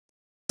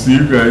See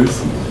you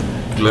guys.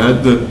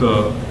 Glad that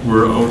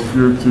we're out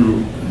here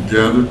to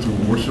gather to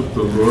worship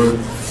the Lord.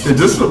 And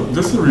just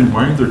a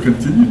reminder,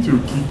 continue to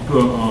keep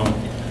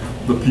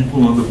the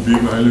people on the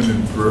Big Island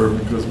in prayer,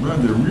 because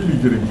man, they're really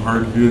getting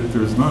hard hit.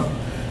 There's not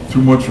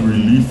too much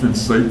relief in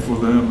sight for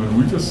them, and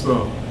we just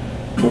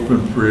hope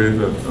and pray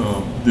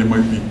that they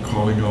might be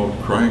calling out,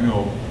 crying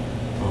out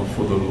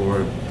for the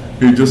Lord.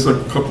 Hey, just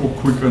a couple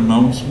quick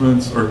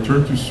announcements. Our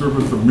Turn to Serve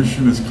at the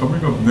Mission is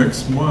coming up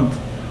next month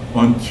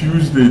on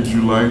Tuesday,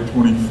 July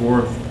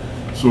 24th.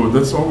 So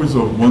that's always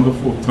a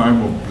wonderful time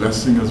of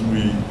blessing as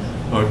we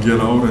get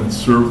out and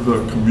serve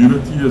the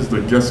community as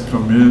the guests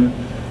come in.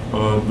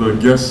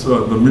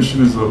 The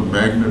mission is a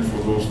magnet for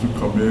those to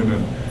come in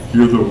and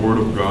hear the Word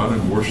of God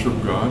and worship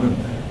God and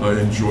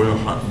enjoy a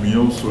hot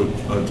meal. So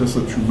just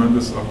a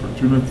tremendous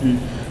opportunity.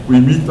 We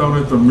meet down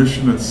at the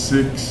mission at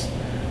 6,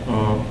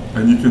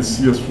 and you can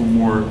see us for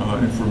more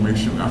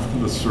information after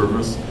the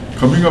service.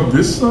 Coming up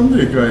this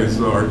Sunday,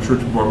 guys, our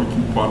church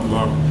barbecue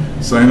potluck.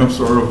 Sign-ups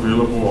are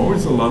available.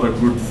 Always a lot of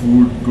good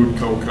food, good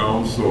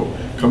cow. So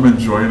come and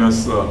join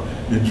us.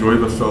 Enjoy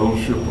the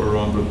fellowship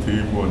around the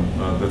table,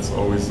 and that's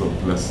always a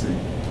blessing.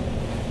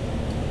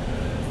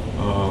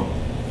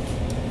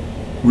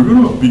 We're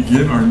going to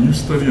begin our new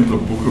study in the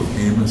book of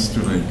Amos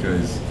tonight,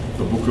 guys.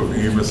 The book of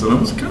Amos, and it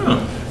was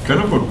kind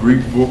of a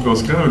great book. I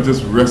was kind of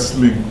just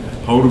wrestling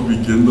how to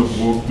begin the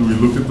book. Do we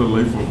look at the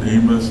life of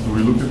Amos? Do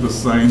we look at the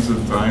signs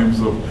and times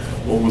of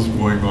what was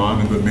going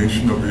on in the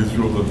nation of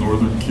Israel, the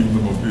northern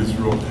kingdom of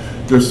Israel?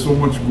 There's so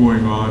much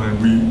going on,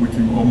 and we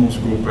can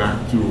almost go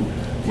back to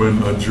when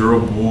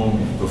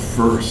Jeroboam the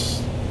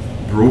first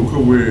broke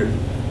away,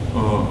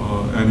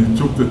 and he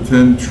took the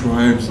 10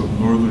 tribes of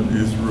northern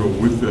Israel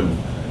with him,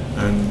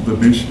 and the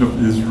nation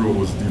of Israel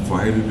was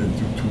divided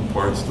into 2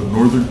 parts. The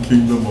northern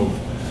kingdom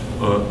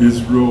of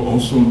Israel,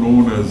 also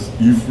known as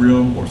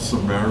Ephraim or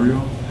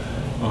Samaria,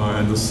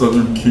 and the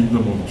southern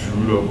kingdom of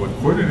Judah. But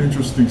quite an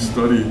interesting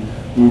study.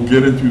 We'll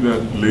get into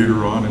that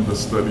later on in the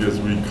study as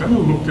we kind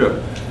of look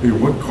at, hey,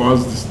 what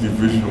caused this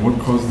division, what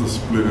caused the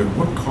split, and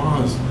what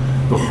caused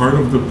the heart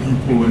of the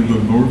people in the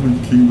northern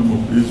kingdom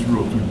of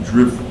Israel to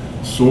drift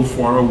so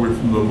far away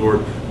from the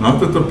Lord. Not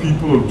that the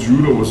people of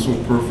Judah were so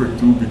perfect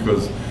too,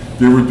 because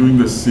they were doing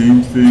the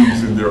same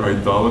things in their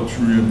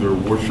idolatry and their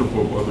worship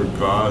of other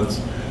gods,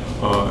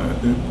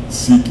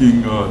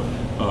 seeking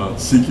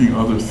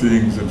other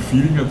things and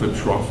feeding at the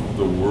trough of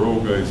the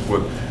world, guys.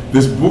 But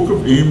this book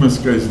of Amos,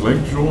 guys,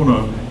 like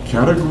Jonah,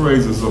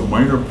 categorized as a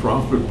minor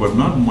prophet, but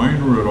not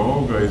minor at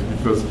all, guys,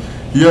 because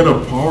he had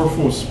a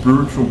powerful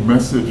spiritual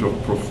message of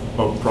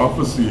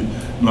prophecy,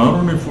 not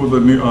only for the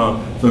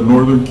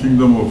northern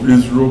kingdom of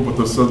Israel, but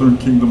the southern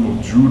kingdom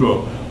of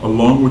Judah,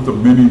 along with the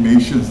many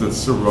nations that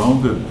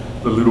surrounded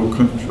the little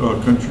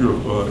country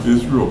of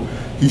Israel.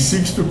 He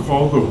seeks to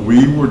call the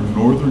wayward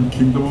northern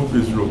kingdom of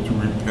Israel to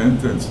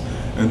repentance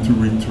and to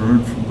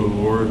return from the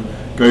Lord.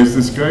 Guys,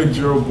 this guy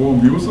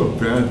Jeroboam, he was a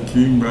bad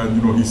king, man.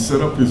 You know, he set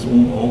up his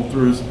own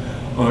altars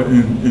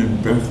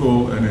in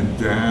Bethel and in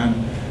Dan,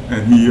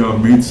 and he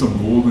made some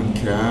golden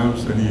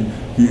calves, and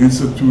he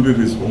instituted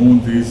his own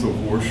days of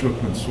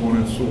worship and so on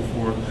and so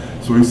forth.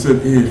 So he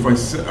said, hey, if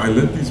I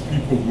let these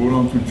people go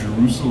down to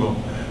Jerusalem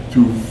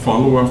to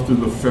follow after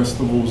the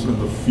festivals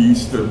and the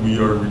feasts that we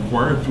are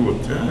required to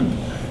attend,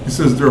 he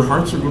says their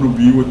hearts are going to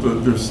be with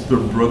their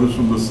brothers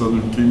from the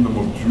southern kingdom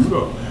of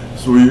Judah.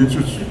 So he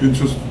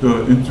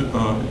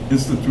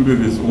instituted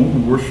his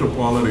own worship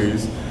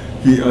holidays.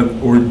 He had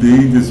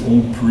ordained his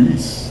own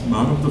priests,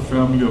 not of the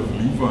family of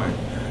Levi.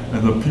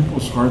 And the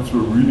people's hearts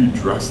were really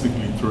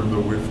drastically turned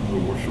away from the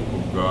worship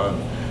of God.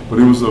 But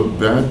it was a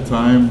bad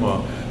time.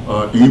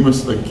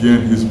 Amos,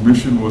 again, his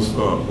mission was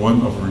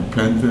one of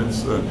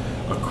repentance, a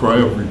cry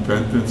of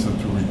repentance and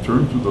to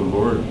return to the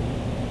Lord.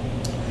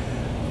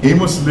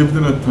 Amos lived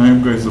in a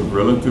time, guys, of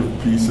relative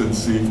peace and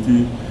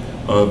safety.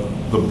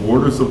 The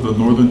borders of the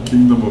northern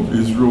kingdom of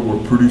Israel were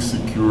pretty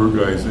secure,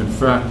 guys. In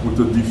fact, with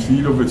the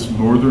defeat of its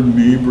northern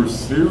neighbor,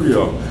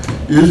 Syria,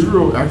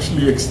 Israel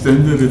actually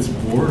extended its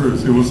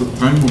borders. It was a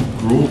time of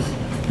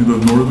growth in the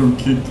northern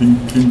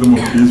kingdom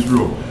of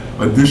Israel.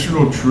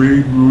 Additional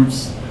trade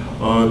routes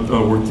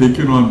were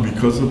taken on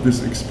because of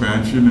this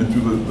expansion into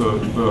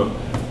the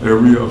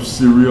area of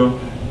Syria.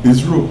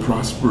 Israel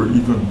prospered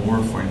even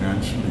more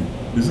financially.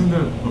 Isn't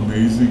that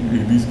amazing?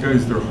 Hey, these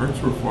guys, their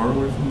hearts were far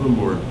away from the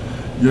Lord,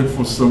 yet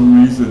for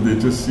some reason they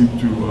just seem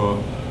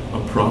to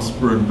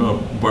prosper. And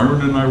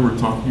Byron and I were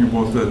talking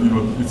about that. You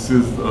know, it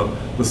says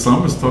the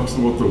psalmist talks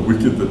about the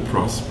wicked that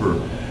prosper,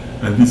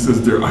 and he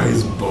says their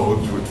eyes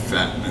bulge with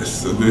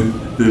fatness, and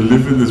they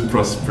live in this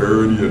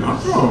prosperity. And I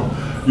don't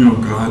know, you know,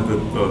 God,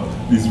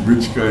 that these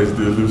rich guys,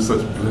 they live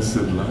such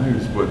blessed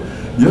lives, but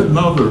yet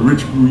now the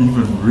rich grew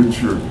even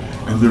richer,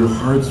 and their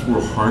hearts were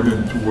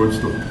hardened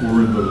towards the poor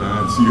in the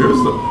land. See,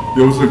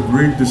 there was a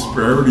great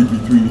disparity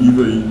between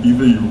either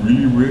you're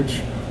really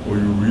rich or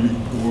you're really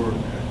poor,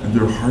 and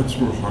their hearts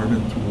were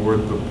hardened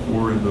toward the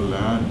poor in the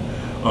land.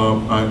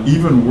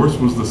 Even worse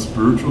was the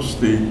spiritual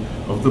state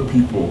of the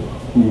people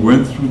who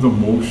went through the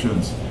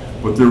motions.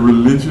 But their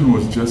religion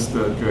was just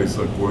that, guys,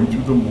 like going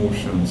through the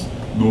motions,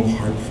 no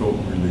heartfelt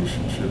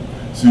relationship.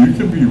 So you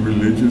can be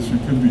religious, you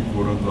can be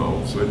good on the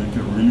outside, you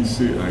can really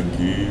say, I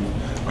gave,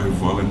 I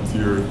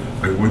volunteered,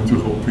 I went to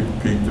help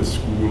paint the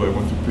school, I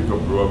went to pick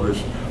up rubbish,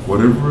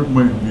 whatever it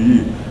might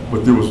be,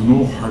 but there was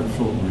no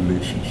heartfelt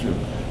relationship.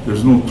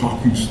 There's no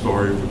talking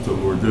story with the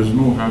Lord. There's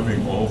no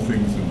having all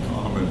things in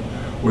common,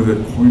 or that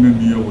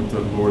koinonia with the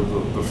Lord,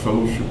 the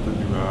fellowship that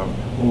you have.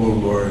 Oh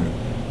Lord,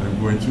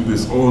 I'm going through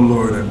this. Oh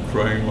Lord, I'm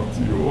crying out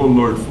to you. Oh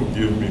Lord,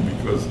 forgive me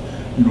because,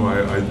 you know,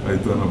 I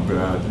done a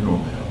bad, you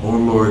know. Oh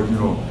Lord, you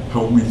know,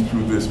 help me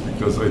through this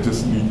because I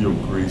just need your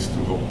grace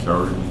to help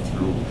carry me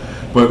through.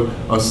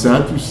 But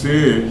sad to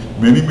say,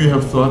 many may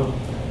have thought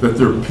that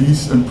their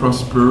peace and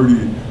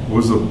prosperity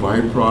was a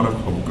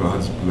byproduct of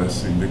God's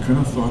blessing. They kind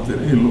of thought that,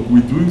 hey, look,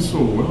 we're doing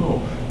so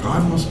well.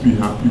 God must be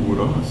happy with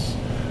us.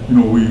 You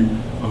know,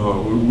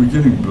 we're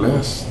getting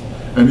blessed.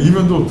 And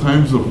even though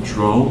times of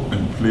drought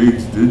and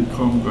plagues did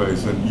come,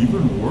 guys, and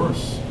even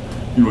worse,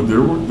 you know,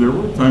 there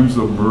were times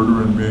of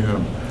murder and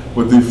mayhem,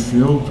 but they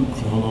failed to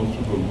call out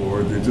to the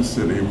Lord. They just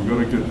said, hey, we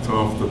gotta get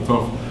tough.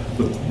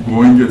 The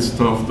going gets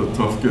tough, the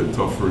tough get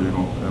tougher, you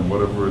know, and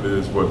whatever it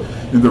is. But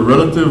in the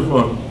relative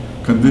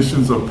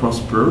conditions of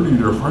prosperity,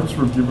 their hearts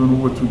were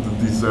given over to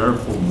the desire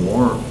for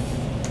more.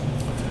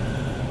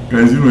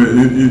 Guys, you know,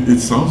 it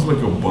sounds like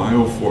a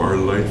bio for our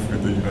life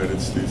in the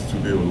United States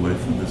today, or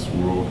life in this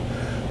world.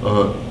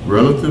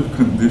 Relative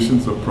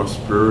conditions of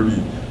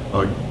prosperity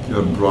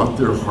brought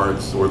their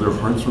hearts, or their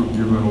hearts were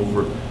given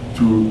over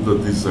to the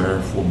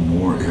desire for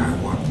more. Hey,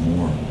 I want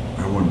more.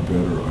 I want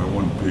better. I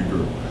want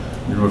bigger.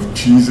 You know, if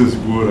cheese is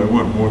good, I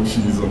want more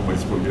cheese on my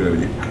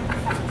spaghetti.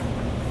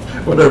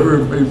 Whatever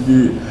it may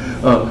be.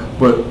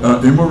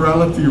 But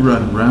immorality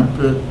ran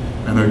rampant,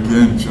 and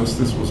again,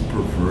 justice was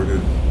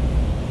perverted.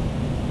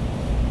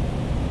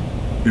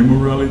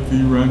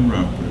 Immorality ran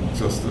rampant,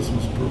 justice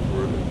was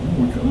perverted.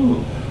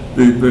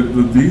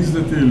 The days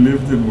that they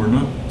lived in were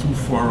not too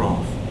far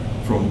off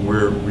from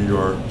where we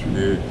are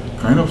today.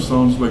 Kind of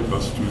sounds like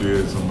us today,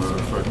 as a matter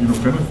of fact. You know,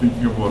 kind of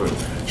thinking about it.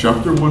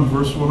 Chapter 1,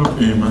 verse 1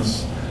 of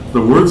Amos.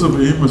 The words of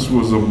Amos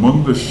was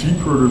among the sheep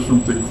herders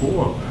from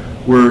Tekoa,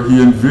 where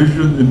he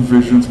envisioned in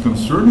visions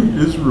concerning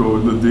Israel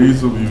in the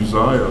days of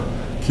Uzziah,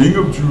 king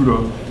of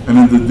Judah, and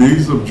in the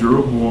days of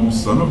Jeroboam,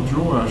 son of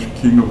Joash,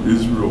 king of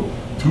Israel,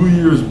 2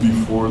 years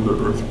before the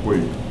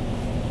earthquake.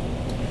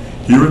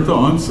 Here at the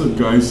onset,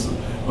 guys,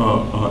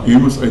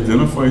 Amos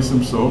identifies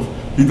himself.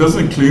 He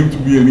doesn't claim to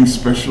be any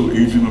special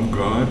agent of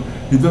God.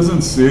 He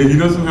doesn't say, he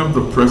doesn't have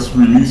the press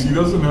release, he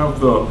doesn't have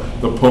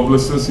the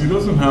publicist, he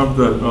doesn't have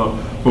that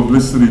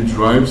publicity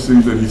drive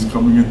saying that he's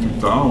coming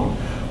into town.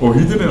 Or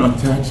he didn't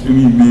attach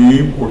any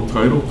name or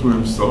title to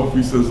himself.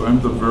 He says, I'm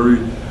the very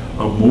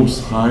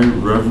most high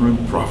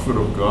reverend prophet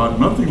of God.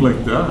 Nothing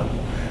like that.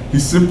 He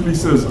simply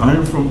says, I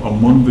am from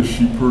among the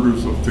sheep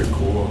herders of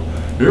Tekoa.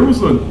 There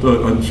was a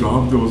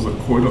job that was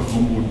quite a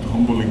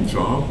humbling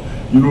job.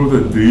 You know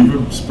that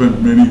David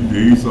spent many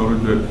days out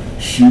in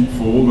that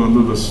sheepfold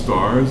under the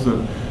stars.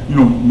 And, you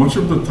know, much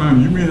of the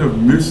time you may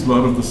have missed a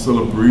lot of the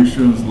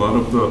celebrations, a lot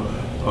of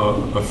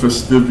the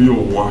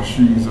festival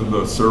washings and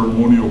the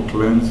ceremonial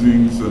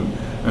cleansings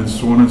and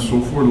so on and so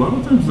forth. A lot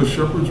of times the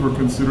shepherds were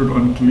considered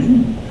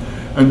unclean.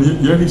 And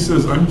yet he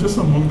says, I'm just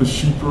among the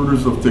sheep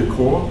herders of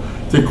Tekoa.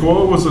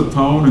 Tekoa was a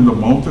town in the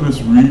mountainous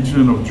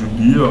region of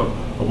Judea,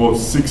 about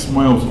 6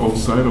 miles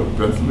outside of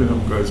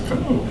Bethlehem, guys.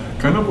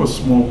 Kind of a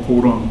small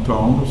podunk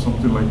town or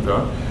something like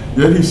that.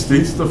 Yet he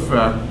states the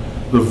fact,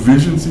 the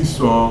visions he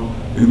saw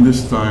in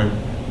this time,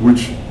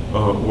 which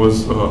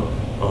was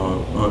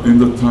in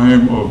the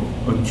time of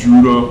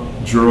Judah.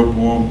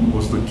 Jeroboam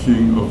was the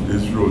king of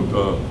Israel.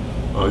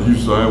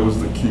 Uzziah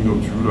was the king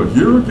of Judah.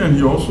 Here again,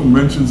 he also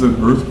mentions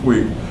an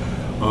earthquake.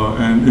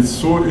 And it's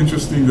so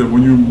interesting that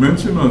when you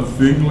mention a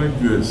thing like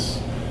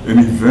this, an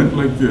event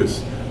like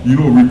this, you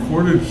know,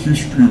 recorded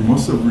history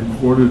must have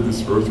recorded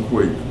this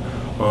earthquake.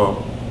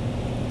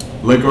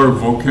 Like our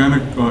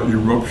volcanic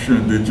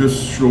eruption, they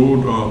just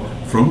showed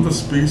from the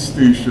space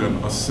station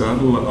a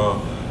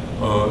satellite,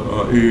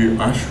 a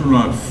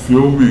astronaut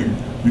filming.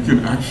 You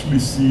can actually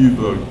see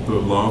the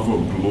lava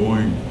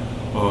glowing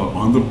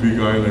on the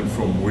Big Island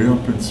from way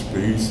up in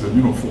space. And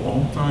you know, for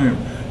all time,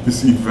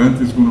 this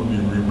event is going to be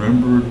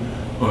remembered.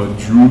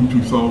 June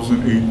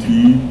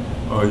 2018.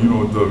 You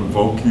know, the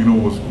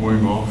volcano was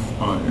going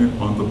off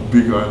on the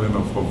Big Island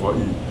of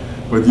Hawaii.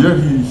 But yet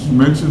he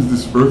mentions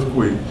this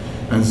earthquake.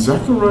 And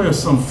Zechariah,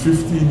 some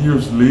 15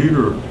 years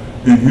later,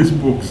 in his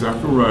book,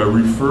 Zechariah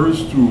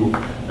refers to,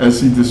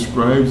 as he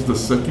describes the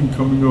second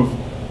coming of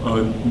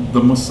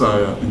the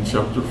Messiah in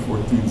chapter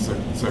 14,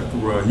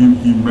 Zechariah.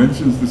 He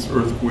mentions this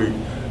earthquake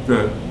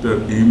that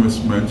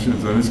Amos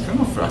mentions. And it's kind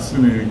of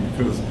fascinating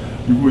because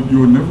you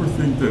would never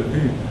think that,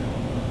 hey,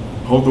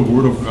 how the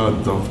word of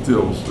God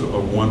dovetails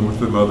one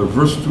with another.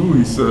 Verse 2,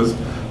 he says,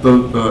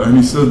 and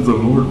he says, the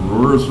Lord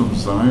roars from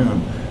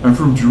Zion, and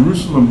from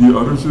Jerusalem he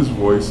utters his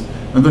voice,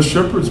 and the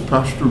shepherds'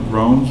 pasture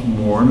grounds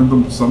mourn,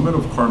 and the summit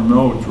of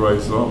Carmel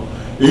dries up.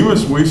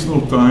 Amos wastes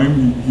no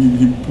time.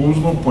 He pulls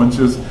no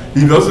punches.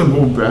 He doesn't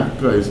hold back,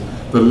 guys.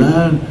 The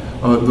land,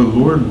 the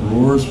Lord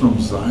roars from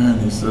Zion,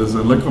 he says,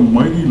 and like a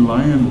mighty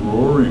lion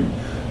roaring.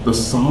 The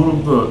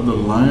sound of the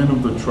lion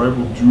of the tribe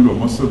of Judah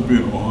must have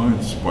been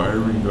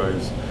awe-inspiring,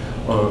 guys.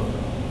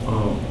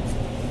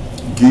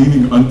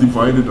 Gaining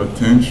undivided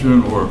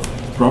attention, or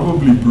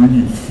probably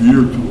bringing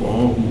fear to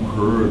all who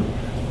heard.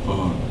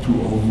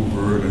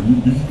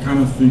 And you can kind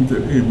of think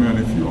that, hey man,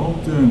 if you're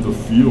out there in the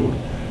field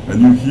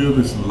and you hear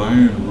this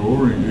lion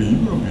roaring, hey,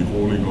 you're going to be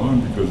holding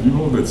on, because you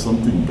know that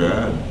something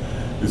bad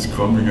is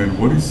coming. And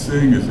what he's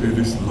saying is, hey,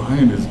 this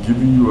lion is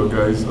giving you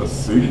guys a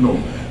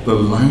signal. The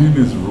lion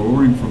is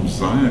roaring from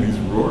Zion. He's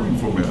roaring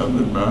from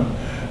heaven, man.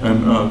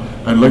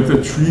 And like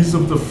the trees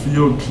of the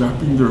field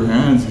clapping their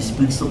hands, he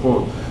speaks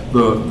about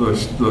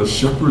the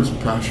shepherd's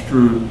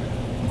pasture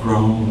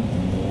ground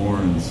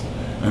mourns.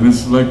 And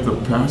it's like the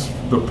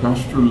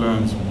pasture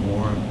lands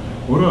mourn.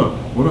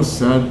 What a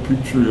sad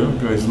picture, yeah,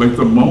 guys. Like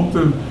the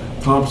mountain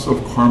tops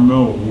of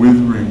Carmel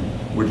withering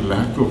with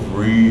lack of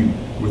rain,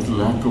 with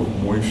lack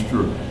of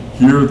moisture.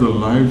 Here the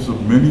lives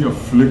of many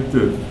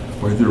afflicted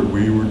by their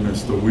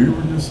waywardness. The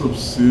waywardness of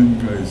sin,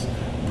 guys,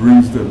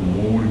 brings that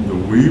mourning.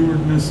 The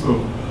waywardness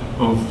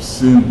of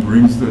sin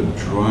brings that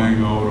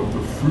drying out of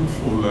the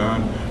fruitful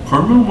land.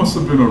 Carmel must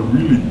have been a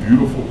really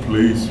beautiful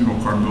place, you know,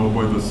 Carmel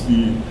by the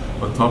sea,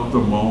 atop the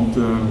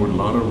mountain with a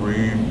lot of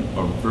rain,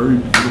 a very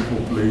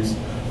beautiful place.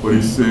 But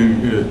he's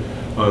saying,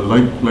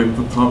 like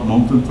the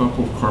mountaintop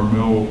of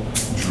Carmel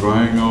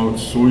drying out,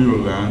 so your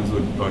lands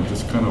are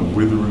just kind of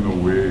withering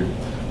away.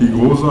 He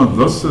goes on,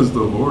 thus says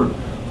the Lord,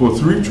 for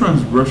 3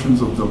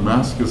 transgressions of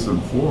Damascus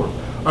and 4,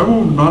 I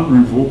will not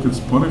revoke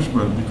its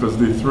punishment, because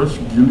they thresh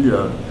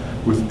Gilead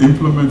with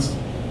implements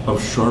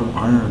of sharp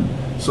iron.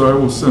 So I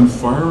will send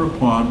fire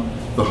upon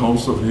the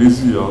house of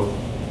Hazael,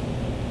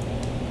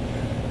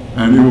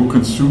 and it will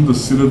consume the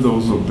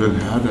citadels of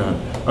Ben-Hadad.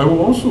 I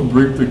will also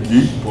break the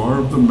gate bar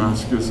of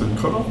Damascus and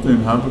cut off the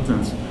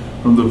inhabitants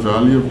from the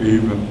valley of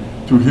Avon.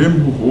 To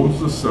him who holds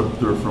the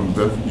scepter from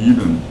Beth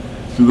Eden,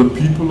 to the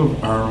people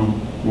of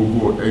Aram will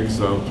go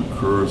exile to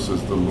Kir,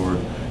 says the Lord.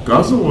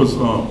 Gaza was,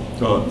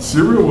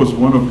 Syria was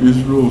one of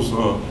Israel's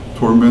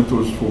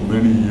tormentors for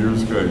many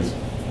years, guys.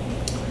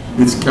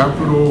 Its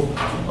capital,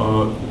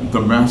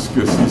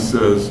 Damascus, he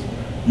says,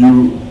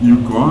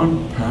 you've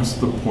gone past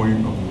the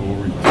point of no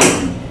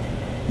return.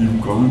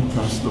 You've gone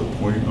past the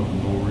point of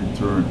no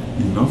return.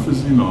 Enough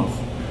is enough.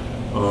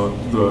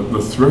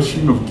 The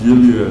threshing of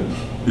Gilead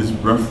is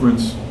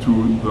reference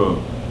to the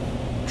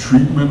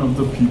treatment of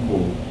the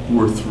people who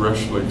were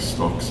threshed like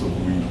stalks of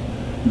wheat.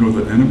 You know,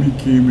 the enemy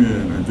came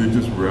in and they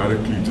just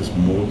radically just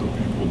mowed the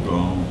people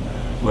down.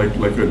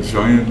 Like a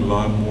giant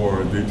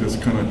lawnmower, they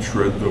just kind of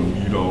tread the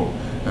wheat out.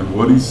 And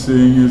what he's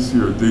saying is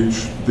here, they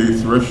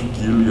threshed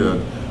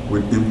Gilead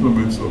with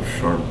implements of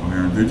sharp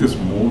iron. They just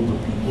mowed the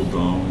people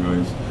down,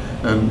 guys.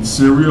 And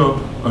Syria,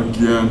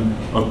 again,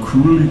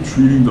 cruelly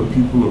treating the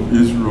people of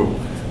Israel.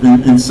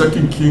 In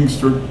 2 Kings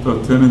 10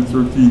 and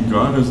 13,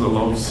 God has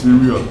allowed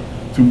Syria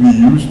to be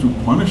used to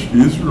punish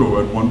Israel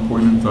at one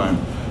point in time.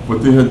 But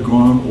they had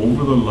gone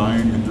over the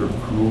line in their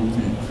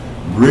cruelty,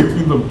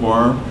 breaking the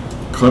bar,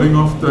 cutting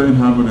off the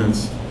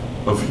inhabitants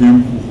of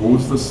him who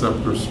holds the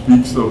scepter,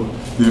 speaks of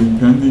the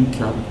impending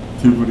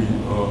captivity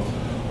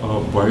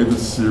by the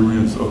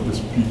Syrians of this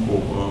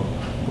people,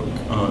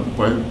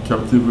 by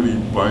captivity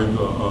by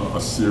the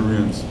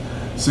Assyrians.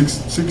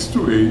 6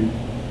 to 8.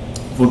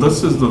 For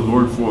thus says the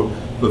Lord, for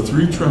the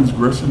 3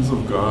 transgressions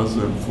of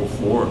Gaza, and for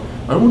 4,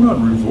 I will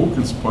not revoke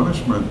its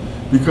punishment,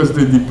 because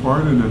they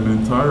departed an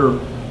entire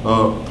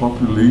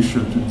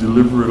population to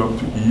deliver it up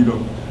to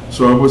Edom.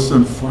 So I will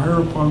send fire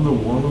upon the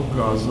wall of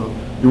Gaza.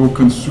 It will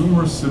consume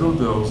her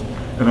citadels,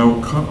 and I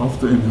will cut off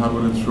the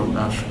inhabitants from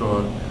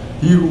Ashdod.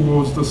 He who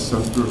holds the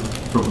scepter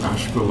from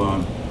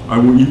Ashkelon. I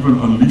will even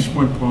unleash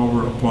my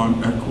power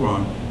upon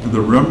Ekron, and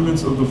the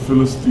remnants of the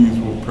Philistines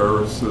will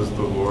perish, says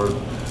the Lord.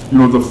 You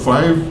know, the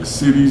 5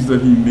 cities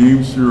that he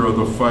names here are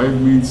the 5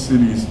 main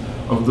cities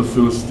of the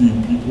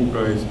Philistine people,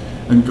 guys.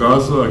 And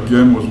Gaza,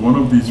 again, was one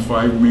of these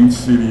 5 main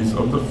cities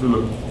of the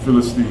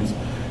Philistines.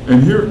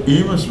 And here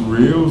Amos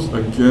rails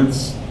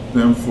against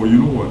them for, you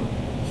know what?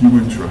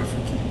 Human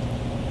trafficking.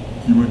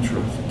 Human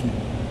trafficking.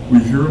 We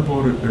hear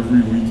about it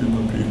every week in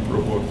the paper,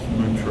 about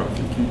human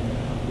trafficking,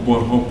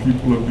 about how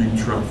people are being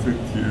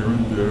trafficked here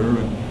and there.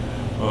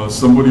 And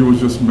somebody was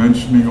just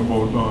mentioning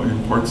about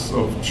in parts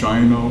of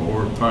China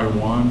or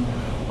Taiwan,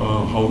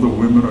 how the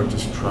women are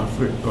just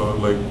trafficked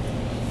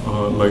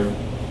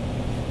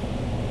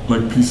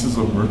like pieces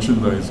of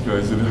merchandise,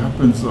 guys. It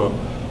happens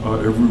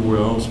everywhere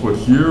else, but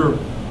here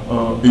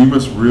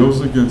Amos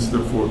rails against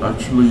them for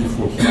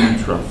human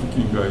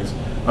trafficking, guys.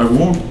 I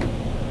won't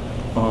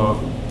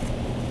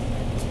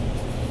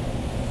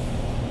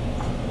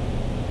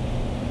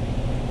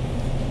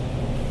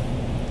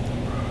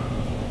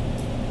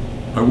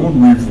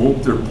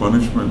revoke their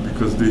punishment,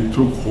 because they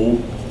took whole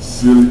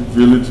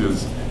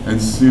villages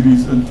and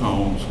cities and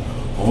towns,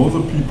 all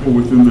the people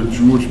within the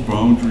Jewish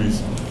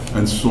boundaries,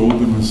 and sold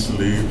them as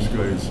slaves,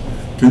 guys.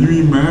 Can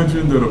you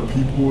imagine that a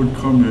people would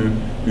come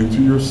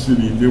into your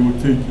city, they would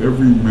take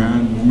every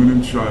man, woman,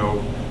 and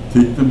child,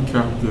 take them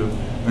captive,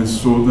 and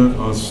sell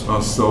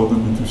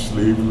them into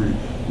slavery.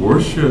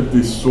 Worse yet,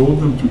 they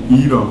sold them to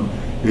Edom,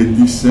 a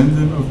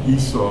descendant of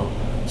Esau.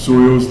 So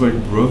it was like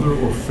brother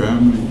or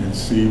family and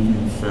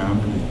saving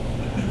family.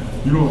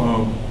 You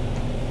know,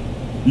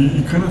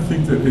 you kind of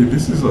think that, hey,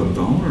 this is a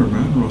downer,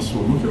 man,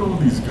 Russell. Look at all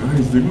these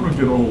guys. They're going to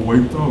get all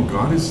wiped out.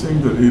 God is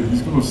saying that, hey,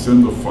 he's going to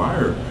send a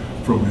fire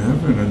from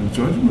heaven, and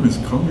judgment is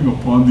coming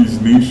upon these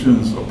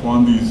nations,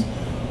 upon these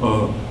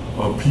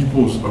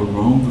peoples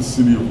around the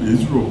city of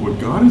Israel. But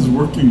God is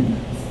working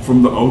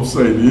from the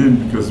outside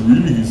in, because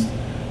really his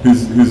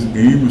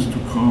aim is to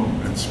come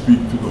and speak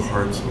to the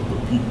hearts of the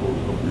people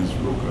of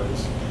Israel,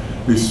 guys.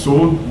 They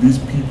sold these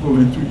people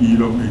into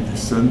Edom, a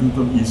descendant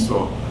of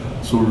Esau.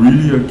 So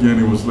really, again,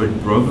 it was like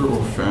brother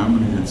or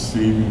family and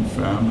saving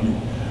family.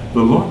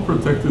 The law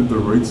protected the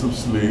rights of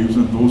slaves,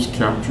 and those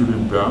captured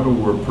in battle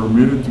were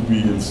permitted to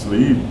be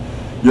enslaved.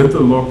 Yet the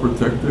law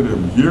protected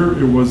them. Here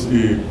it was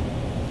a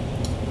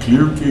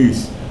clear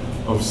case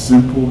of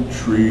simple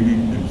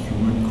trading in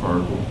human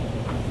cargo,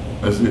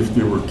 as if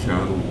they were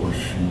cattle or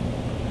sheep.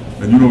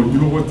 And you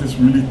know what this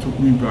really took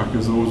me back,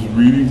 as I was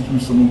reading through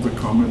some of the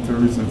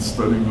commentaries and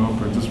studying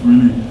up and just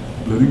really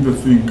letting the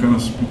thing kind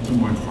of speak to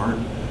my heart.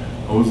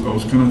 I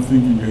was kind of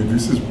thinking, hey,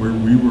 this is where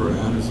we were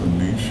at as a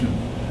nation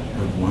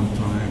at one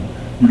time.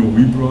 You know,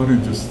 we brought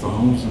in just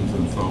thousands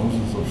and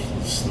thousands of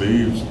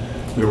slaves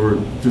that were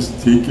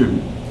just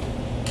taken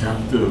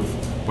captive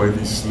by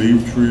these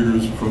slave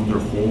traders from their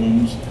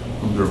homes,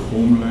 from their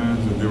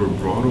homelands, and they were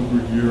brought over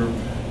here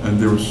and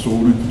they were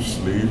sold into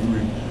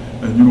slavery.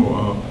 And you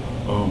know,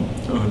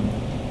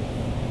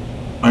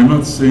 I'm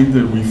not saying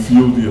that we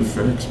feel the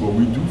effects, but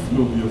we do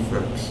feel the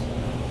effects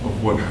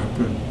of what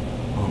happened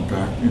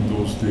back in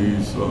those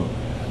days.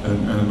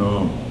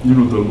 You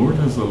know, the Lord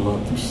has a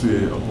lot to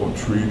say about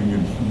trading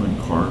in human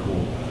cargo.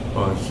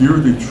 Here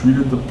they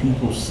treated the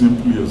people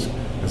simply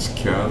as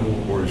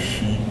cattle or as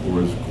sheep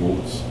or as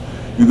goats.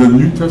 In the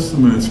New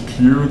Testament, it's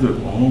clear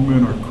that all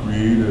men are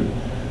created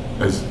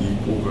as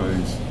equal,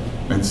 guys,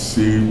 and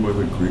saved by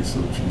the grace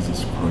of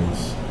Jesus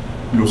Christ.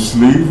 You know,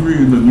 slavery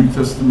in the New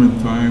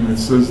Testament time, it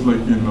says like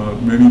in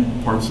many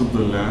parts of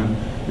the land,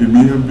 it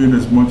may have been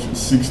as much as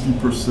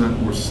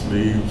 60% were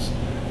slaves,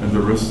 and the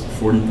rest,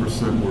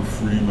 40%, were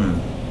free men.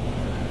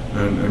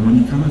 And when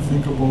you kind of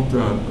think about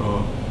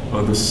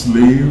that, the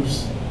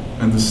slaves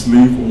and the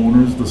slave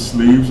owners, the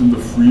slaves and the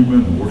free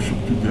men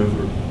worshiped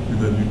together in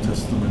the New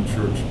Testament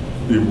church.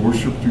 They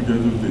worshiped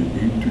together, they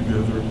ate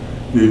together,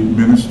 they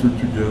ministered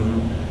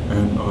together,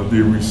 and they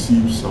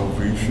received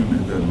salvation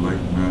in that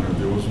like manner.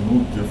 There was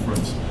no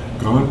difference.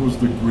 God was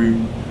the great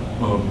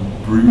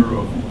bringer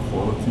of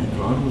equality.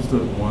 God was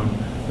that one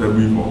that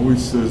we've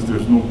always says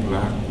there's no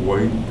black,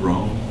 white,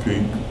 brown,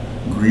 pink,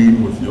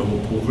 green with yellow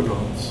polka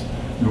dots.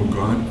 You know,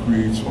 God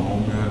creates all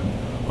men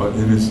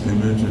in his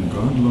image, and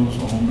God loves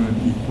all men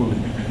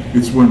equally.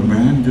 It's when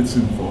man gets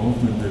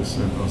involved in this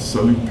and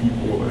selling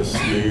people as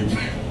slaves,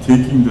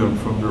 taking them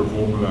from their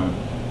homeland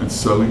and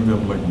selling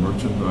them like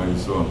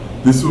merchandise.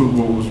 This is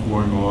what was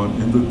going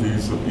on in the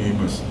days of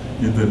Amos,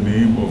 in the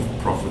name of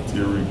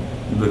profiteering,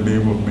 in the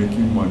name of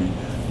making money.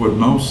 But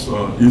now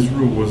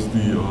Israel was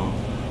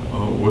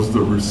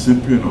the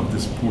recipient of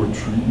this poor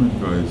treatment,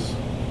 guys.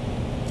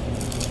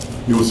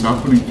 It was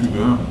happening to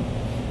them.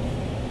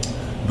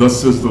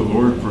 Thus says the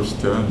Lord, verse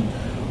 10,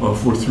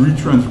 for 3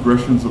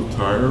 transgressions of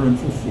Tyre and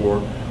for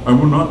 4, I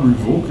will not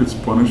revoke its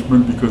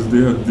punishment, because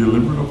they had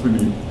delivered up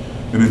an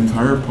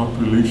entire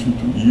population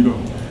to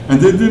Edom. And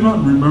they did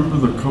not remember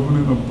the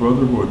covenant of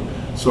brotherhood.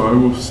 So I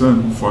will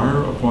send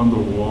fire upon the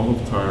wall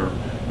of Tyre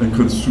and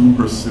consume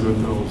her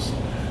citadels.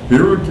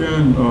 Here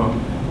again,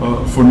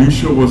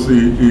 Phoenicia was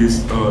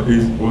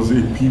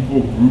a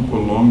people group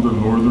along the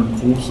northern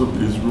coast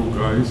of Israel,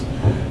 guys.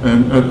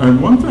 And at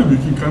one time, you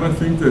can kind of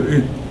think that,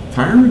 hey,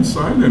 Tyre and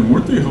Sidon,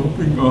 weren't they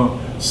helping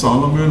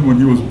Solomon when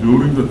he was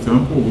building the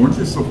temple? Weren't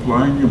they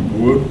supplying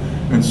him wood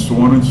and so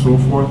on and so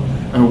forth?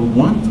 At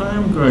one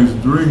time, guys,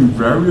 during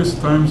various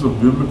times of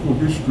biblical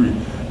history,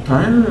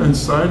 Tyre and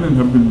Sidon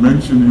have been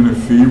mentioned in a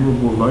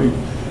favorable light.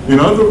 In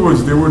other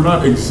words, they were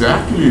not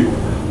exactly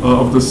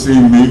of the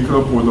same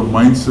makeup or the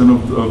mindset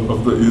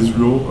of the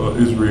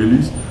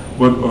Israelis,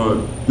 but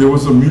there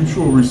was a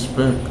mutual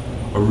respect,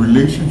 a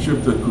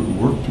relationship that could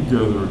work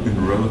together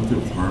in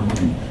relative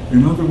harmony.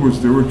 In other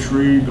words, there were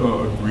trade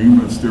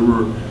agreements. They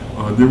were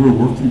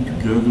working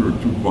together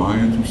to buy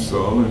and to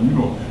sell, and you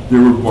know, they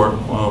were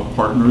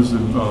partners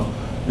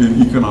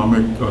in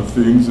economic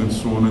things and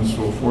so on and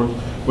so forth.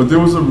 But there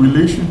was a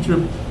relationship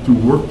to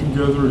work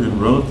together in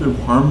relative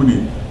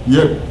harmony.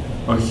 Yet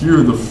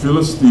here the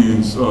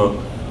Philistines,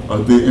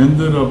 they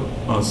ended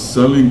up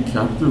selling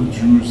captive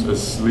Jews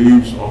as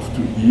slaves off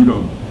to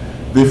Edom.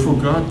 They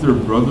forgot their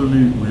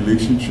brotherly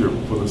relationship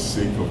for the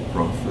sake of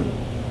profit.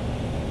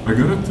 I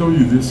gotta tell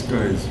you this,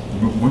 guys,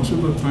 much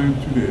of the time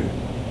today,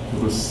 for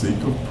the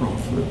sake of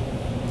profit,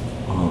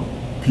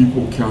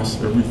 people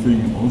cast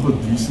everything, all the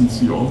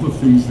decency, all the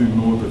things they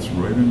know that's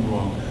right and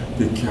wrong,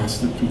 they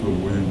cast it to the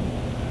wind.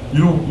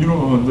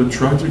 The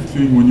tragic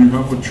thing when you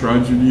have a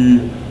tragedy,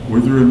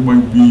 whether it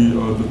might be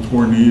the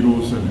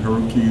tornadoes and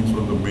hurricanes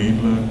on the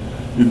mainland,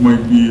 it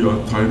might be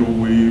a tidal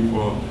wave,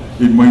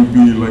 it might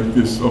be like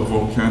this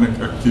volcanic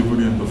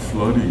activity and the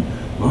flooding.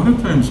 A lot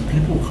of times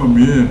people come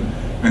in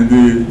and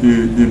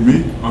they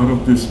make out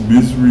of this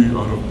misery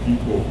out of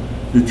people.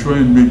 They try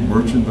and make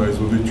merchandise,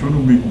 or they try to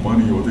make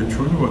money, or they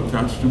try to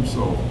attach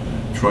themselves,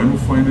 trying to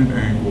find an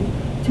angle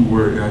to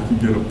where I can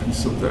get a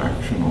piece of the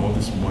action, all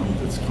this money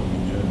that's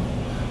coming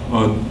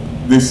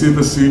in. They say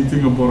the same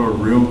thing about our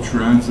rail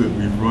transit.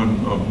 We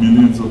run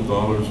millions of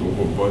dollars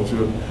over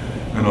budget,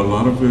 and a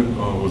lot of it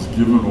was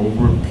given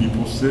over,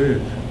 people say,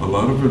 a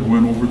lot of it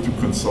went over to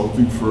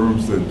consulting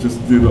firms that just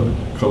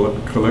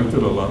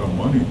collected a lot of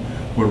money,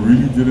 but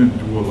really didn't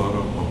do a whole lot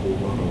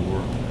of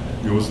work.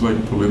 It was like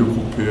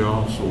political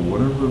payoffs or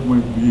whatever it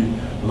might be.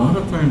 A lot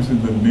of times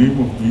in the name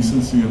of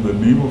decency, in the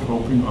name of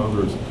helping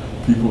others,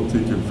 people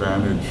take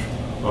advantage.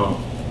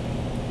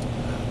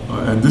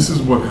 And this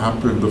is what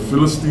happened. The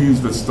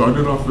Philistines that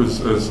started off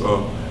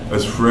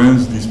as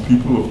friends, these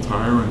people of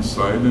Tyre and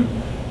Sidon,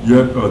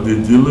 yet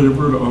they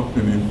delivered up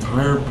an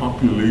entire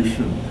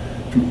population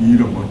to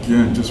Edom,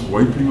 again, just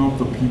wiping out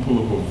the people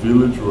of a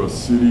village or a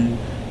city,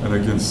 and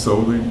again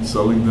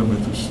selling them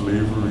into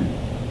slavery.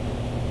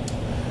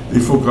 They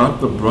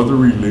forgot the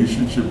brotherly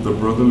relationship.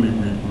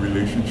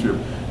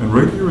 And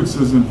right here it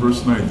says in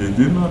verse 9, they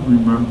did not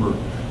remember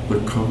the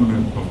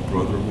covenant of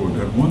brotherhood.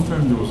 At one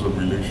time there was a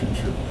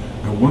relationship.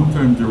 At one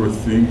time there were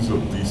things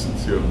of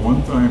decency. At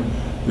one time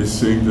they're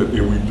saying that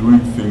we're doing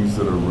things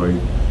that are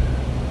right.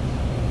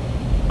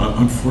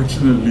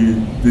 Unfortunately,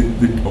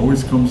 there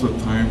always comes a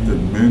time that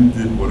men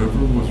did whatever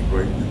was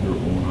right in their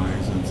own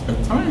eyes. And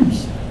at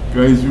times,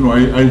 guys,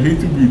 I hate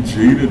to be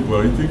jaded,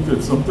 but I think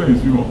that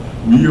sometimes,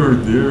 we are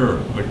there,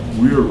 like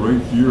we are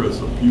right here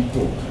as a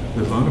people.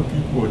 A lot of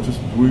people are just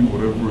doing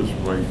whatever is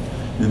right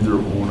in their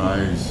own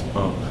eyes.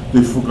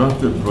 They forgot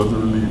their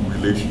brotherly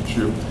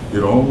relationship.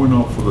 It all went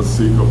out for the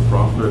sake of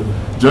profit.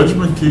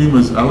 Judgment came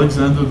as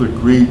Alexander the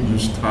Great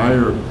used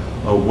Tyre,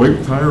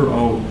 wiped Tyre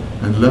out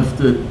and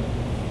left it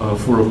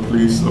for a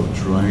place of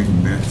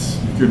drying nets.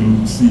 You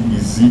can see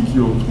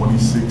Ezekiel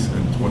 26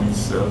 and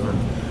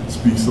 27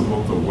 speaks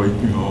about the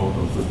wiping out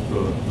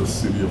of the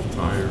city of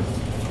Tyre.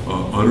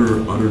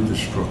 Utter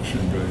destruction,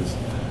 guys.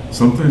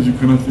 Sometimes you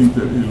kind of think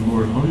that, hey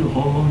Lord, how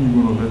long are you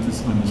going to let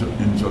this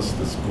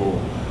injustice go?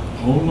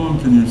 How long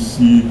can you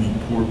see the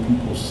poor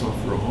people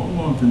suffer? How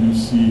long can you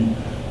see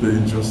the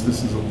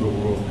injustices of the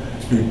world?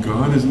 Hey,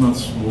 God is not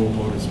slow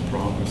about his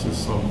promises,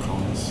 some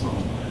count as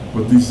some,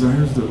 but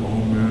desires that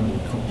all men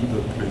will come to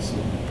that place of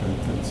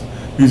repentance.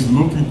 He's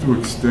looking to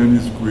extend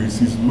his grace.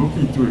 He's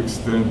looking to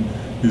extend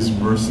his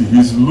mercy.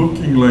 He's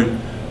looking like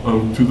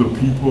to the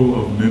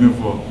people of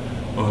Nineveh,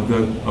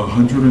 that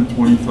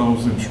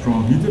 120,000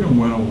 strong. He didn't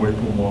want to wipe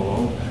them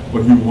all out,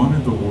 but he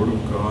wanted the word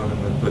of God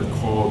and that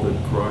call,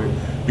 that cry,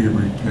 hey,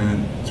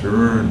 repent,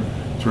 turn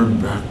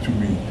back to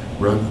me,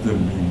 rather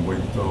than being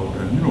wiped out.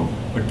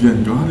 And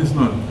again, God is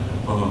not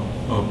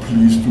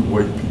pleased to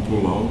wipe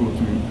people out or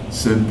to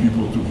send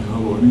people to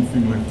hell or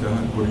anything like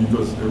that, but he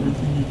does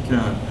everything he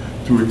can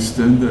to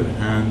extend that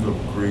hand of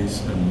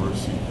grace and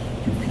mercy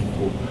to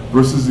people.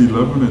 Verses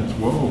 11 and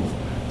 12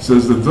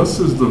 says that thus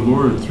says the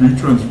Lord, 3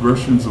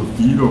 transgressions of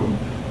Edom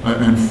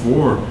and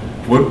 4.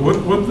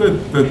 What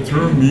that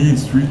term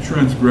means, 3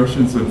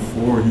 transgressions and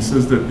 4, he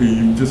says that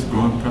you've just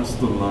gone past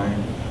the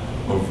line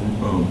of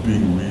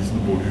being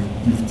reasonable.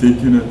 You've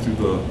taken it to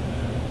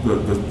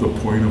the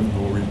point of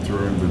no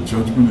return. The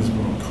judgment is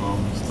going to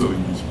come, he's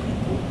telling these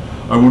people.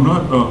 I will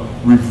not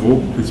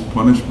revoke his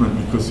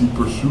punishment, because he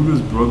pursued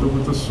his brother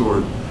with a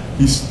sword.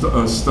 He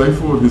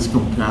stifled his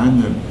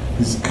companion.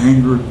 His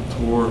anger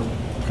tore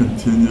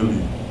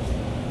continually.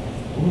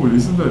 Oh,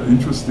 isn't that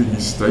interesting? He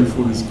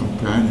stifled his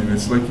companion.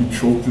 It's like he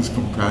choked his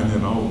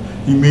companion out.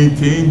 He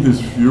maintained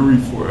his fury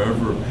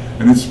forever.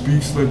 And it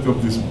speaks like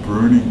of this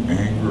burning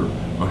anger,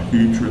 a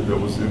hatred that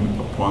was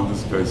upon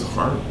this guy's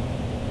heart.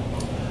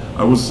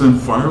 I will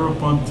send fire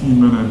upon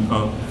Teman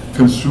and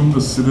consume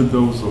the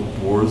citadels of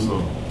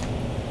Borza.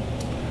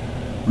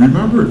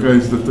 Remember,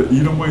 guys, that the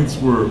Edomites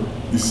were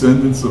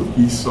descendants of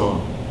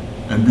Esau.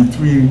 And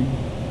between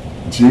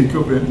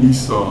Jacob and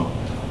Esau,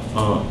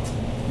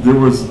 there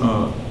was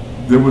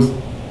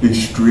a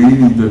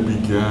straining that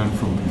began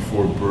from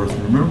before birth.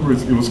 Remember,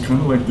 it was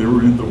kind of like they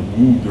were in the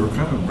womb. They were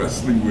kind of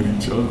wrestling with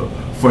each other,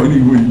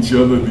 fighting with each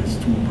other, these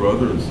two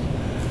brothers.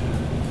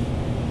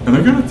 And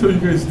I gotta tell you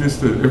guys this,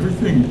 that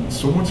everything,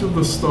 so much of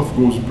the stuff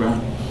goes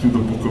back to the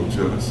book of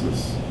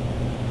Genesis.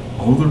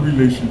 All the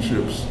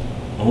relationships,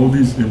 all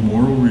these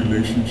immoral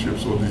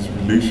relationships, all these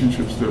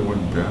relationships that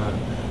went bad,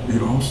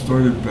 it all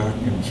started back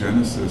in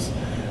Genesis.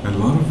 And a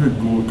lot of it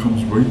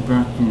comes right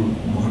back to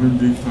modern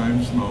day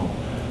times now,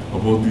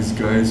 about these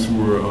guys who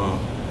were,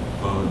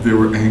 they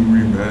were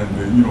angry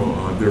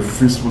men. Their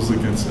fist was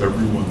against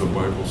everyone, the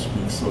Bible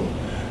speaks of.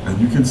 And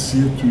you can see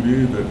it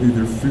today that, hey,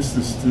 their fist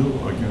is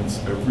still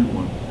against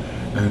everyone.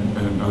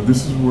 And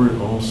this is where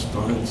it all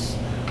starts.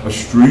 a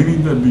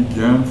straining that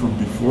began from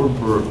before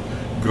birth.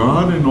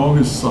 God in all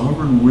his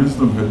sovereign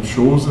wisdom had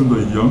chosen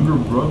the younger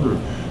brother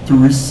to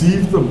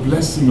receive the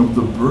blessing of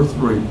the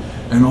birthright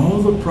and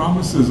all the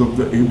promises of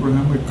the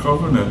Abrahamic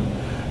covenant.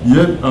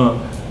 Yet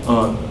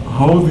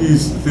how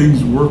these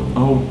things worked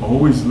out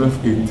always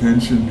left a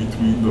tension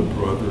between the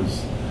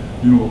brothers.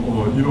 You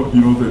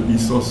know that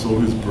Esau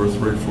sold his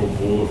birthright for a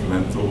bowl of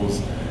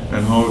lentils,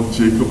 and how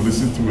Jacob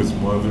listened to his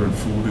mother and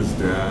fooled his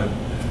dad,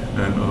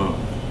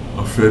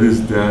 and fed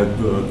his dad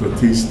the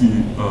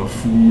tasty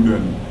food,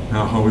 and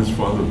how his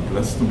father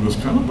blessed him. It was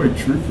kind of by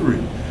trickery.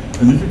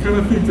 And you can kind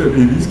of think that,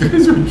 hey, these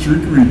guys are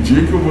trickery.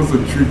 Jacob was a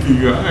tricky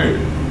guy.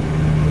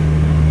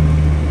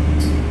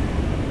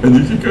 And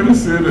you can kind of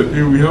say that,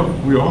 hey, we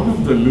all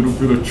have that little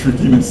bit of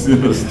trickiness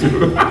in us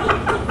too.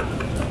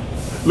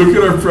 Look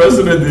at our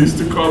president, they used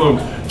to call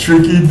him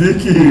Tricky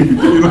Dicky,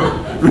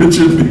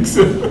 Richard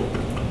Nixon.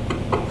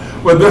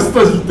 But that's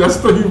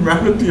the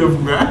humanity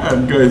of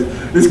man, guys.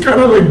 It's kind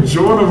of like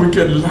Jonah. We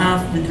can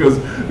laugh because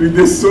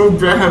they're so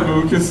bad,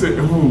 but we can say,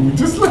 oh, we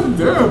just like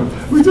them.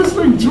 We just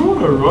like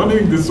Jonah,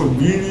 running,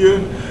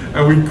 disobedient,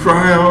 and we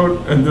cry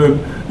out, and then,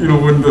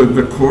 when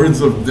the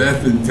cords of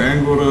death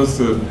entangled us,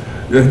 and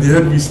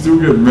yet we still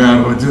get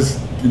mad. Oh,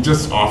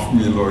 just off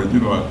me, Lord.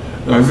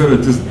 I better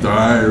just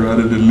die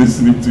rather than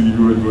listening to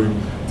you and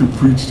going to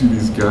preach to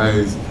these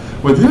guys.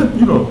 But yet,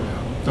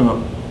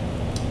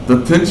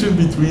 the tension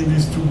between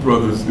these two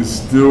brothers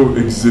still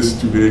exists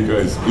today,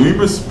 guys.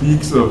 Amos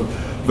speaks of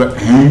the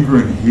anger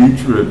and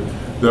hatred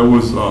that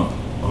was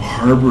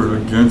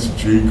harbored against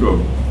Jacob,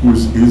 who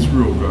is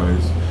Israel,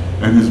 guys,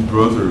 and his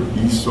brother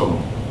Esau,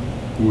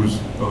 who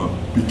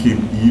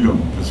became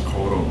Edom, is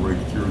called out right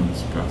here in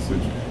this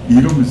passage.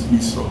 Edom is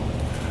Esau.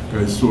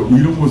 Guys, so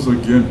Edom was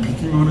again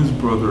picking on his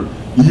brother.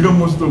 Edom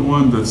was the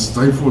one that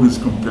stifled his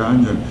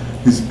companion.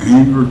 His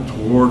anger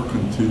tore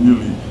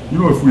continually.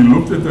 If we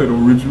looked at that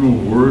original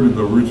word in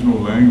the original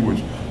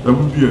language, that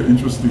would be an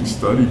interesting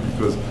study,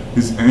 because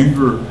his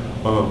anger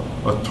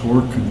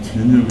tore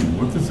continually.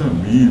 What does that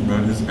mean,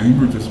 man? His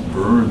anger just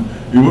burned.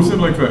 It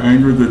wasn't like an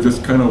anger that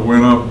just kind of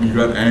went up, you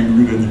got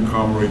angry, then you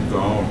calm right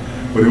down.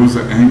 But it was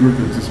an anger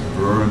that just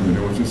burned, and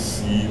it was just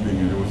seething,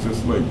 and it was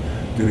just like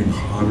getting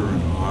hotter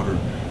and hotter.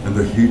 And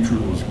the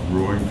hatred was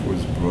growing for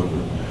his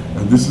brother.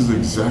 And this is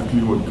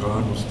exactly what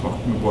God was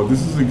talking about.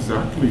 This is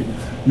exactly,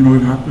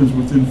 it happens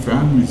within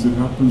families. It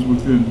happens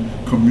within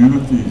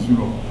communities,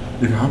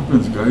 It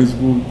happens. Guys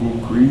go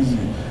crazy.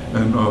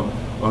 And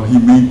he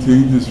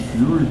maintained his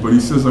fury. But he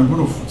says, I'm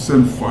going to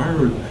send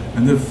fire.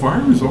 And that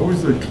fire is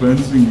always a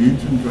cleansing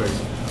agent,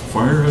 guys.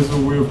 Fire has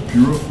a way of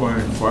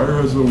purifying.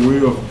 Fire has a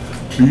way of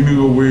cleaning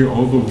away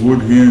all the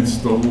wood, hay, and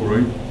stubble,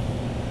 right?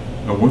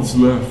 And what's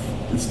left?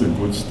 It's the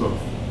good stuff.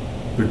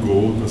 The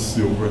gold, the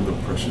silver, and the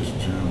precious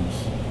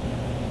gems.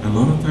 And a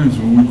lot of times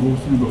when we go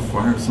through the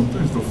fire,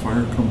 sometimes the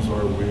fire comes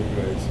our way,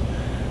 guys.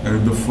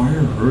 And the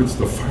fire hurts,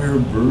 the fire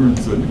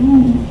burns, and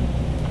ooh.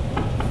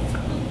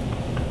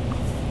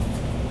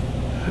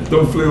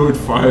 Don't play with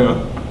fire.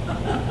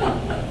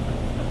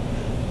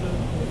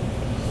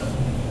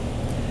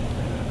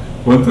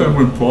 One time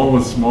when Paul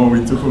was small,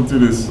 we took him to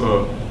this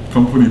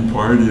company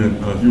party,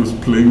 and he was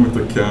playing with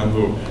the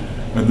candle.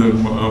 And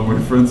then my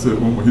friend said,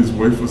 his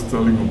wife was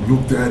telling him,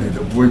 look, Daddy,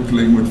 the boy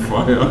playing with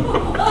fire.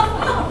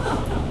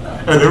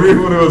 And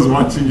everyone was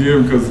watching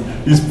him because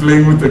he's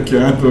playing with the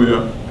candle,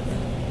 yeah.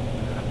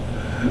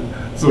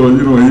 So,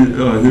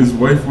 his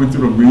wife went to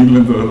the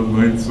mainland the other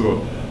night,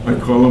 so I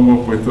call him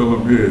up, I tell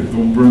him, hey,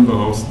 don't burn the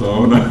house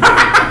down.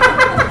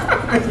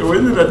 I said,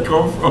 where did that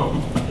come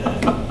from?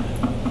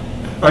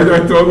 I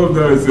told him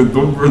that, I said,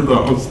 don't burn the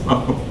house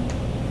down.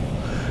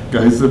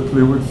 Guys that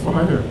play with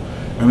fire.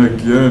 And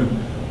again,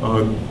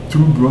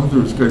 two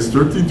brothers, guys,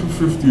 13 to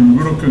 15.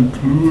 We're going to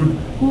conclude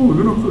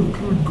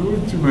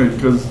good tonight,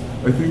 because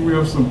I think we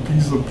have some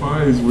piece of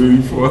pies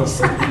waiting for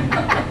us.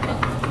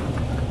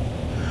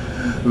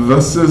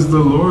 Thus says the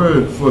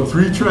Lord, for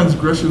 3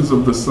 transgressions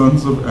of the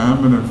sons of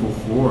Ammon, and for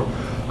 4,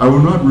 I will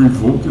not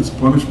revoke its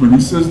punishment.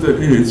 He says that,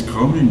 hey, it's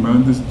coming,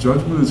 man. This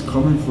judgment is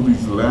coming for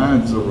these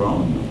lands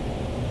around you,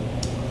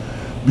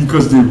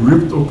 because they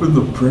ripped open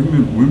the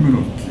pregnant women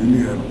of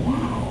Gilead.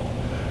 Wow.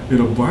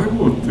 The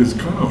Bible is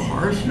kind of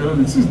harsh, yeah.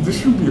 It says this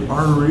should be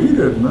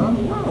R-rated,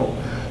 man. Wow.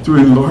 To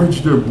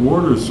enlarge their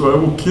borders. So I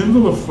will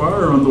kindle a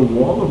fire on the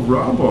wall of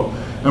Rabbah,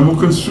 and will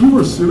consume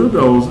her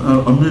citadels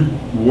amid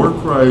war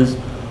cries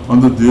on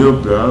the day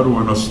of battle,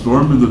 and a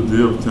storm in the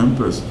day of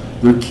tempest.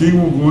 Their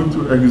king will go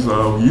into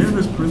exile, he and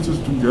his princes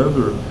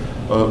together,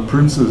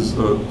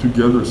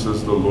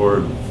 says the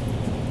Lord.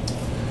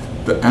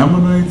 The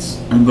Ammonites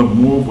and the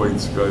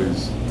Moabites,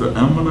 guys. The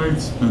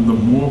Ammonites and the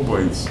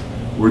Moabites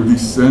were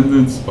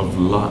descendants of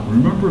Lot.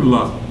 Remember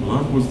Lot?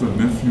 Lot was the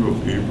nephew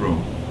of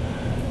Abram.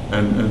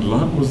 And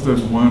Lot was that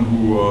one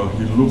who,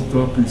 he looked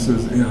up, he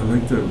says, hey, I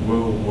like that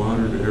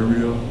well-watered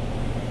area.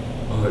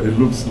 It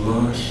looks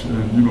lush,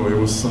 and it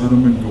was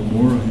Sodom and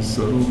Gomorrah he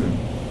settled in.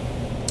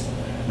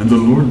 And the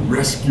Lord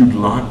rescued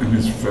Lot and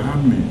his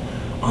family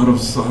out of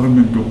Sodom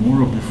and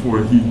Gomorrah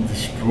before he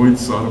destroyed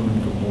Sodom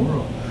and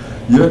Gomorrah.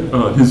 Yet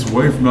his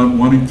wife, not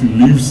wanting to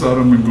leave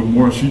Sodom and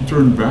Gomorrah, she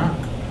turned back.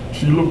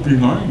 She looked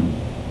behind.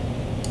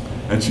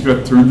 And she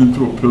got turned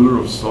into a pillar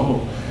of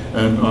salt.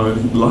 And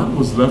Lot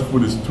was left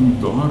with his 2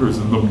 daughters.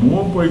 And the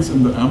Moabites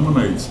and the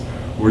Ammonites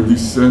were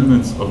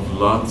descendants of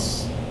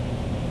Lot's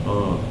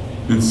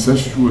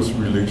incestuous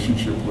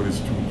relationship with his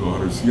 2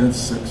 daughters. He had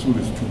sex with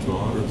his 2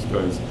 daughters,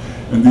 guys.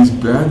 And these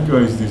bad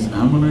guys, these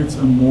Ammonites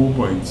and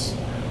Moabites,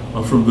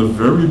 from the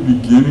very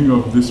beginning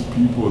of this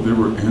people, they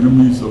were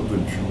enemies of the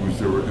Jews.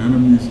 They were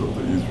enemies of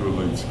the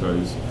Israelites,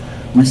 guys.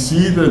 We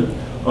see that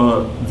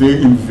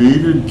they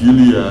invaded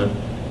Gilead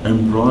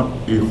and brought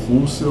a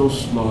wholesale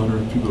slaughter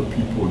to the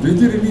people. They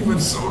didn't even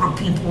sell the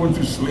people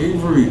into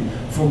slavery.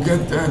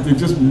 Forget that. They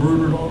just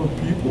murdered all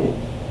the people.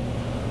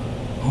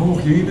 How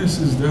heinous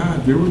is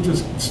that? They were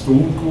just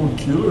stone cold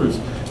killers.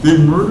 They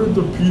murdered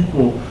the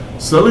people.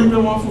 Selling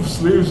them off of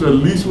slaves at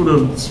least would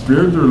have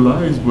spared their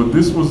lives, but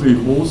this was a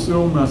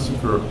wholesale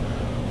massacre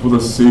for the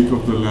sake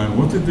of the land.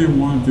 What did they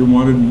want? They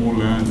wanted more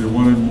land. They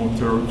wanted more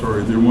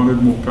territory. They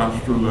wanted more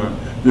pastoral land.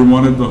 They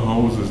wanted the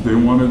houses. They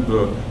wanted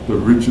the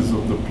riches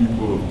of the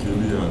people of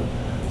Gilead.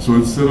 So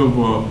instead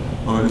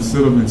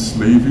of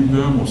enslaving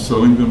them or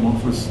selling them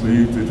off as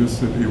slaves, they just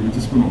said, hey, we're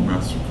just going to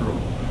massacre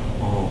them.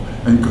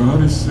 And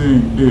God is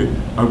saying, hey,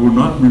 I will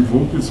not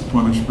revoke its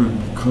punishment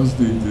because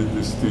they did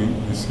these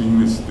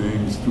heinous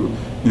things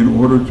in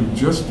order to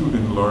just to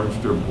enlarge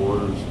their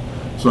borders.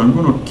 So I'm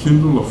going to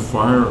kindle a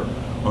fire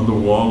on the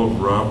wall of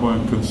Rabbah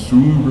and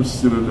consume her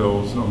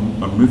citadels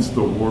amidst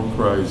the war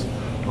cries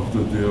of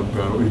the day of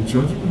battle. A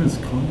judgment is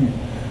coming.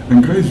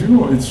 And guys, you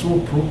know, it's so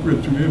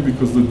appropriate today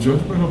because the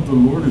judgment of the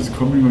Lord is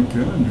coming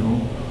again, you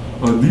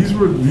know. These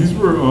were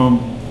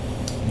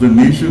the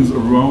nations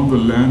around the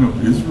land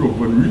of Israel,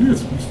 but really it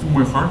speaks to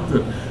my heart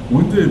that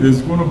one day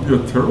there's going to be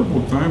a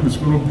terrible time. It's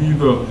going to be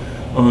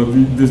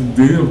this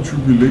day of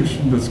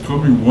tribulation that's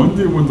coming. One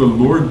day when the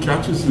Lord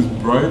catches his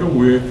bride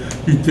away,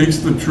 he takes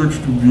the church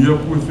to be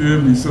up with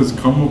him. He says,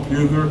 come up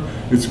hither.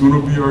 It's going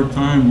to be our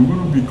time. We're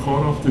going to be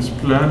caught off this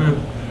planet.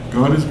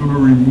 God is going to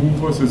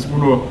remove us. It's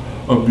going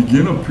to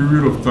begin a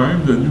period of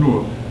time that, you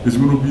know, is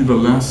going to be the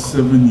last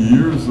 7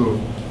 years of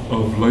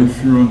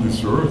life here on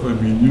this earth. I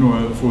mean, you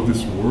know, for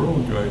this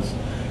world, guys.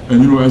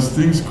 And, you know, as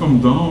things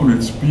come down,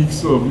 it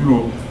speaks of, you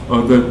know,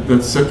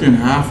 that second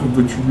half of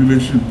the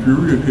tribulation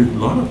period. A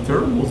lot of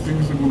terrible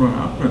things are going to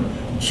happen.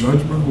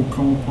 Judgment will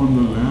come upon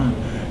the land.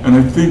 And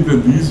I think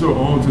that these are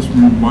all just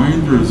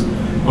reminders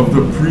of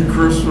the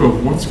precursor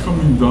of what's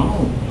coming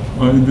down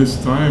in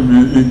this time.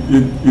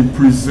 It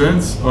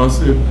presents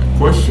us, it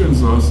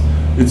questions us,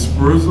 it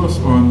spurs us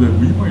on that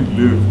we might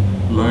live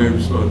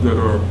lives that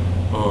are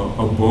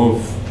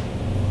above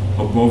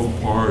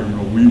par. You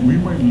know, we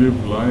might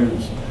live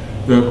lives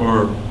that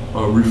are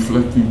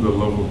reflecting the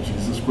love of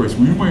Jesus Christ.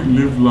 We might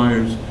live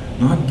lives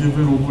not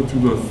given over to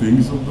the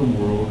things of the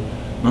world,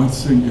 not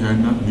saying, hey, I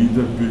need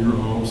that bigger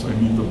house, I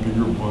need the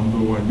bigger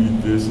bundle, I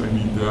need this, I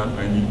need that,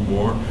 I need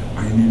more,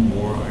 I need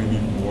more, I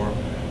need more.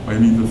 I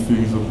need the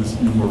things of this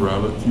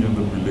immorality and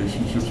the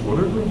relationships,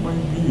 whatever it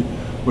might be.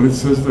 But it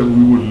says that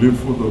we will live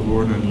for the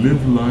Lord and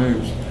live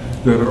lives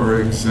that are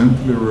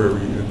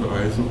exemplary in the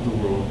eyes of the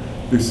world.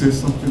 They say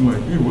something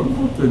like, hey, what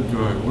about that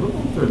guy? What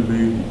about that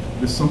lady?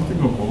 There's something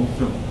about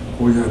them.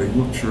 Oh yeah, they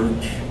go to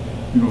church.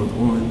 You know,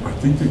 oh, I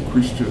think they're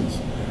Christians.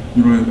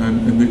 You know,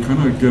 and they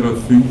kind of get a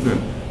think that,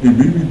 hey,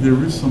 maybe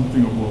there is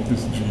something about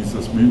this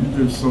Jesus. Maybe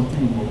there's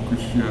something about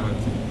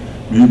Christianity.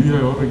 Maybe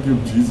I ought to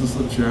give Jesus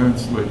a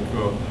chance, like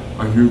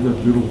I hear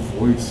that little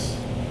voice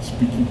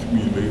speaking to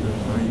me late at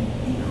night,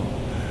 you know.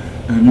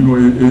 And you know,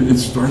 it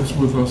starts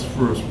with us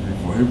first.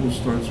 Revival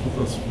starts with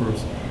us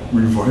first.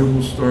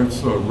 Revival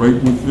starts right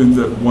within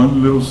that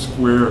one little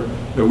square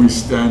that we're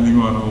standing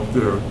on out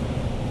there.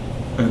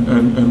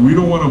 And we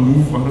don't want to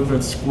move out of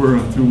that square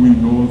until we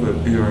know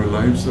that, hey, our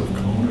lives have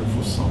counted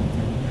for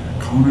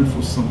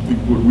something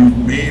good. We've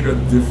made a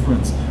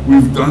difference.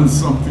 We've done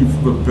something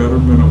for the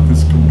betterment of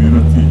this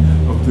community,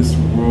 of this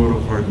world,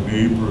 of our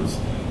neighbors,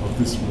 of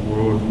this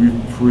world. We've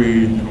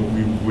prayed, you know,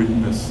 we've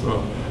witnessed,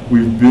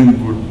 we've been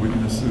good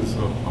witnesses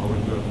out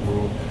in that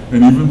world.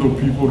 And even though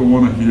people don't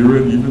want to hear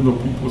it, even though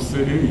people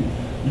say, hey,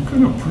 you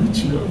kind of preach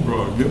here,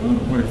 bro, get out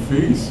of my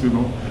face, you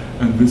know,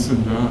 and this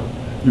and that.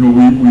 You know,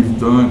 we've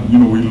done, you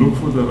know, we look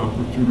for that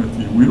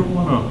opportunity. We don't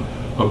want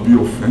to be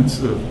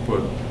offensive,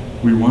 but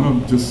we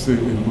want to just say,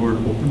 hey, Lord,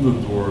 open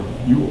the door.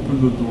 You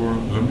open the door.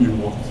 Let me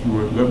walk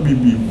through it. Let me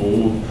be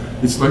bold.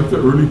 It's like the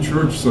early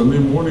church. Sunday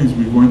mornings,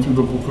 we're going through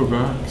the book of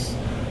Acts.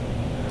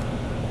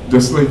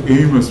 Just like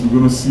Amos, we're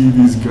going to see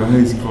these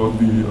guys called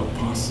the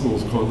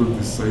apostles, called the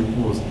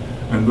disciples.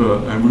 And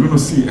we're going to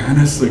see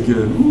Annas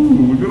again.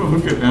 Ooh, we're going to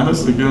look at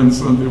Annas again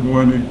Sunday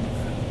morning.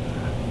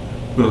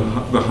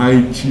 The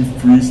high chief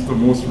priest, the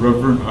most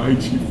reverend high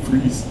chief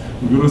priest.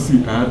 We're going to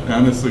see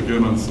Annas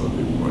again on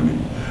Sunday morning.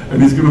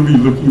 And he's going to be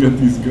looking at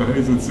these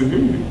guys and say,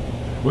 hey,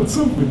 what's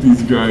up with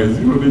these guys?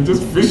 You know, they're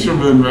just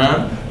fishermen,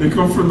 man. They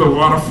come from the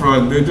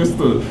waterfront. They're just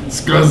the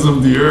scuzz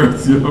of the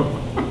earth, you know.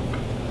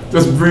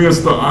 Just bring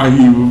us to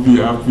Ahi, we'll be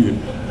happy.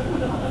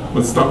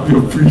 But stop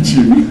your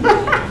preaching.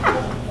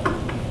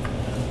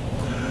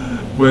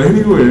 But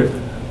anyway,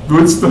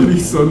 good study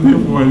Sunday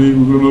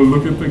morning. We're going to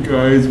look at the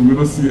guys. We're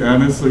going to see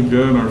Annas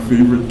again, our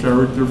favorite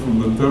character from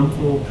the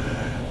temple.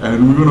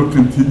 And we're going to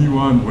continue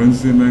on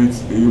Wednesday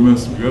nights,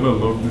 Amos. We got to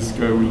love this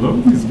guy. We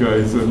love these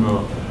guys. And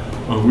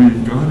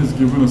God has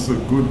given us a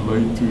good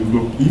light to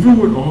look. Even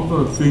with all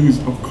the things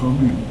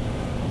upcoming,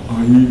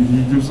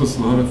 he gives us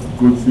a lot of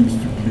good things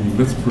to glean.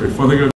 Let's pray. Father God,